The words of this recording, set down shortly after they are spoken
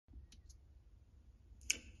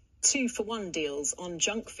2-for-1 deals on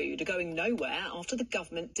junk food are going nowhere after the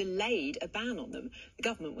government delayed a ban on them. The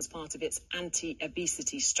government was part of its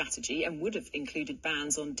anti-obesity strategy and would have included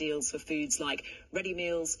bans on deals for foods like ready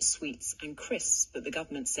meals, sweets and crisps. But the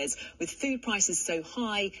government says with food prices so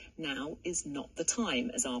high, now is not the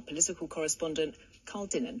time, as our political correspondent Carl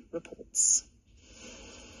Dinnan reports.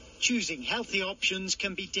 Choosing healthy options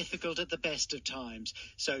can be difficult at the best of times.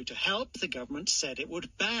 So to help, the government said it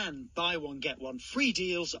would ban buy one, get one free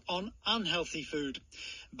deals on unhealthy food.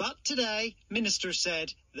 But today, ministers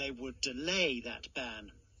said they would delay that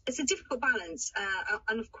ban. It's a difficult balance,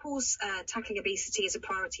 and of course tackling obesity is a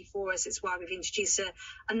priority for us. It's why we've introduced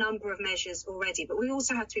a number of measures already, but we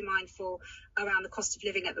also have to be mindful around the cost of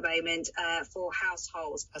living at the moment for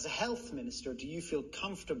households. As a health minister, do you feel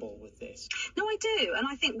comfortable with this? No, I do, and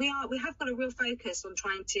I think we have got a real focus on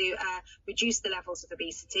trying to reduce the levels of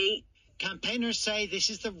obesity. Campaigners say this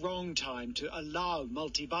is the wrong time to allow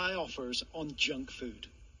multi-buy offers on junk food.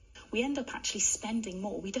 We end up actually spending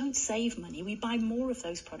more. We don't save money. We buy more of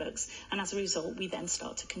those products. And as a result, we then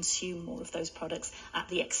start to consume more of those products at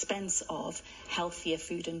the expense of healthier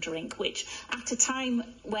food and drink, which at a time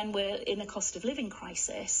when we're in a cost of living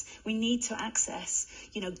crisis, we need to access,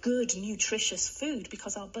 good, nutritious food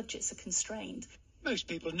because our budgets are constrained. Most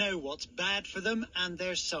people know what's bad for them, and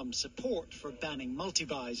there's some support for banning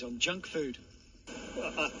multi-buys on junk food.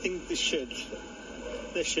 Well, I think they should.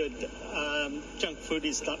 Junk food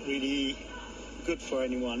is not really good for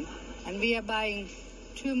anyone. And we are buying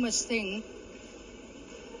too much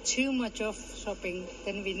of shopping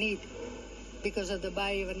than we need because of the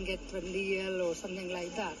buy one get one deal or something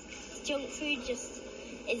like that. Junk food just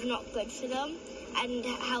is not good for them, and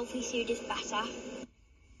healthy food is better.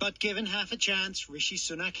 But given half a chance, Rishi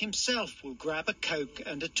Sunak himself will grab a Coke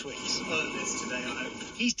and a Twix. Today, I hope.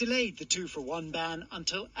 He's delayed the 2-for-1 ban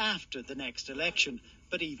until after the next election.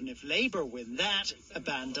 But even if Labour win that, a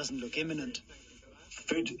ban doesn't look imminent.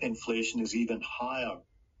 Food inflation is even higher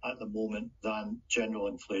at the moment than general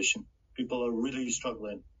inflation. People are really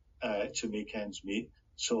struggling to make ends meet.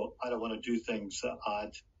 So I don't want to do things that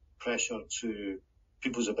add pressure to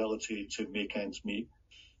people's ability to make ends meet.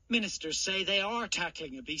 Ministers say they are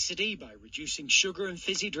tackling obesity by reducing sugar and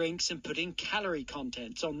fizzy drinks and putting calorie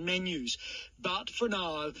contents on menus. But for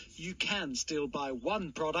now, you can still buy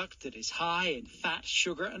one product that is high in fat,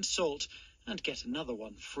 sugar and salt and get another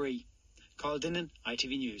one free. Carl Dinnan,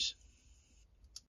 ITV News.